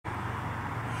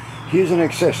Here's an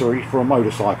accessory for a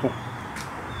motorcycle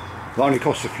that only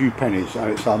costs a few pennies,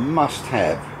 and it's a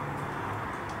must-have.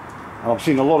 I've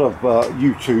seen a lot of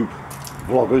YouTube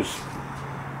vloggers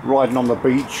riding on the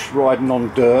beach, riding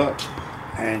on dirt,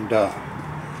 and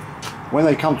when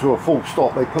they come to a full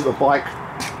stop they put the bike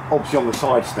obviously on the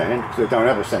side stand because they don't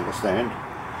have a centre stand,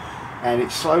 and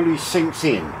it slowly sinks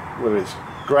in, whether it's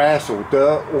grass or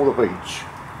dirt or the beach.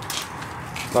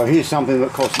 So here's something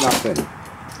that costs nothing.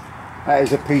 That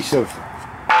is a piece of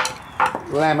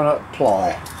laminate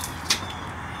ply.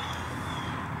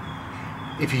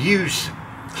 If you use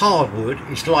hardwood,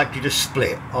 it's likely to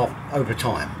split off over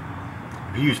time.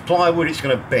 If you use plywood, it's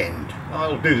going to bend.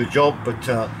 It'll do the job, but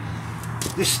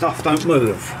this stuff don't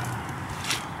move.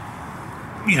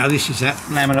 You know, this is that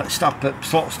laminate stuff that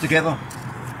slots together.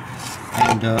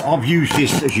 And I've used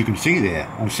this, as you can see there,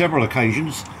 on several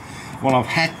occasions when I've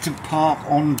had to park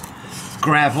on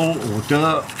gravel or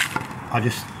dirt. I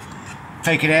just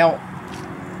take it out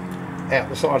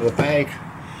the side of the bag,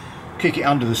 kick it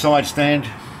under the side stand,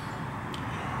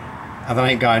 and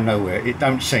they ain't going nowhere. It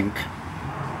don't sink.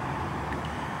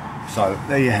 So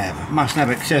there you have, must have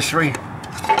accessory.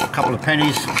 A couple of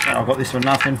pennies. I got this for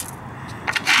nothing.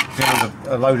 Found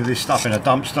a load of this stuff in a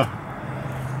dumpster,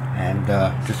 and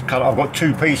just cut. I've got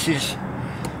two pieces.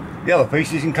 The other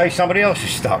piece is in case somebody else is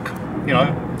stuck, you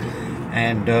know,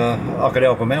 and I could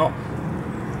help them out.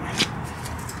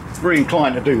 Very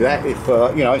inclined to do that if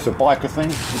you know, it's a biker thing,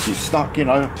 if you're stuck, you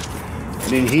know.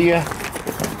 And in here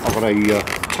I've got a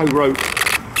tow rope,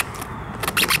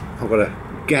 I've got a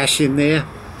gas in there,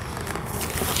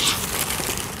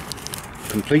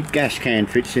 complete gas can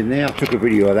fits in there. I took a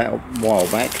video of that a while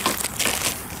back.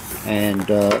 And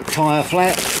tyre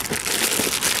flat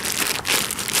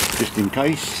just in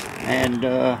case, and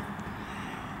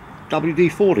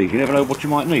WD-40, you never know what you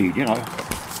might need, you know.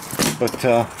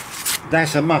 But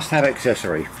that's a must-have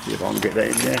accessory. See if I can get that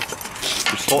in there.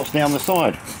 It slots down the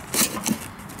side.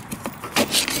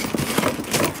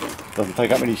 Doesn't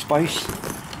take up any space.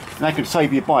 And that can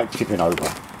save your bike tipping over.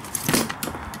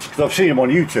 Because I've seen them on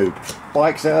YouTube.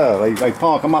 Bikes that they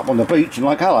park them up on the beach and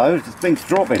like, hello, the thing's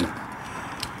dropping.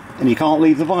 And you can't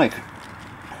leave the bike.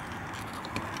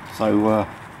 So,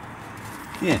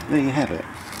 yeah, there you have it.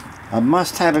 A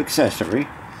must-have accessory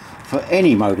for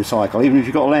any motorcycle, even if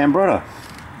you've got a Lambretta.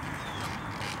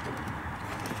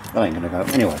 That ain't gonna go.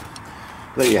 Anyway,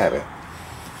 there you have it.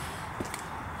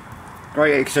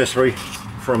 Great accessory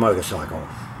for a motorcycle.